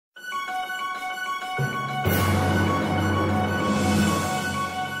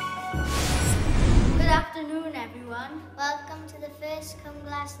afternoon, everyone. Welcome to the first Cwm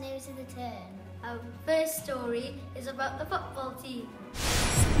Glas news of the term. Our first story is about the football team.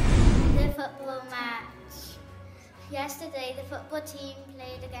 The football match. Yesterday, the football team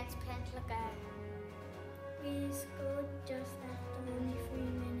played against Pentlagar. We scored just after only 3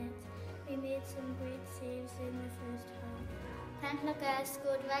 minutes. We made some great saves in the first half. Pentlagar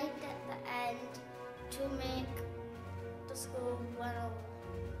scored right at the end to make the score 1-0.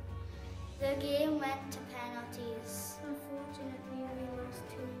 The game went to penalties. Unfortunately, we lost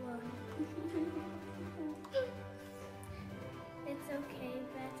 2-1. It's okay,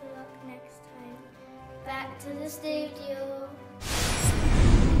 better luck next time. Back to the studio.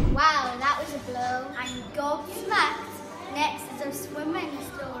 Wow, that was a blow. I'm gobsmacked. Next is a swimming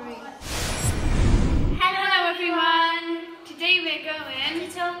story. Hello everyone! Today we're going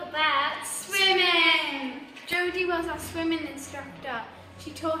To talk about swimming! Jodie was our swimming instructor. She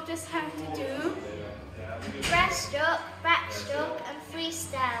taught us how to do breaststroke, backstroke and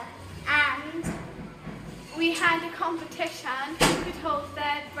freestyle. and we had a competition who could hold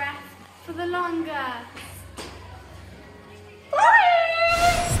their breath for the longest.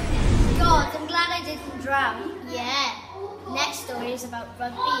 God, I'm glad I didn't drown. Yeah. Next story is about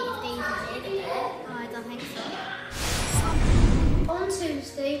rugby, if they even played it there. Oh, I don't think so. On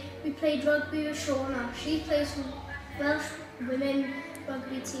Tuesday, we played rugby with Shauna. She plays for Welsh women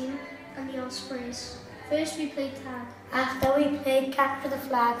rugby team and the Ospreys. First, we played tag. After we played Cat for the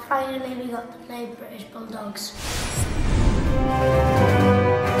Flag, finally we got to play British Bulldogs.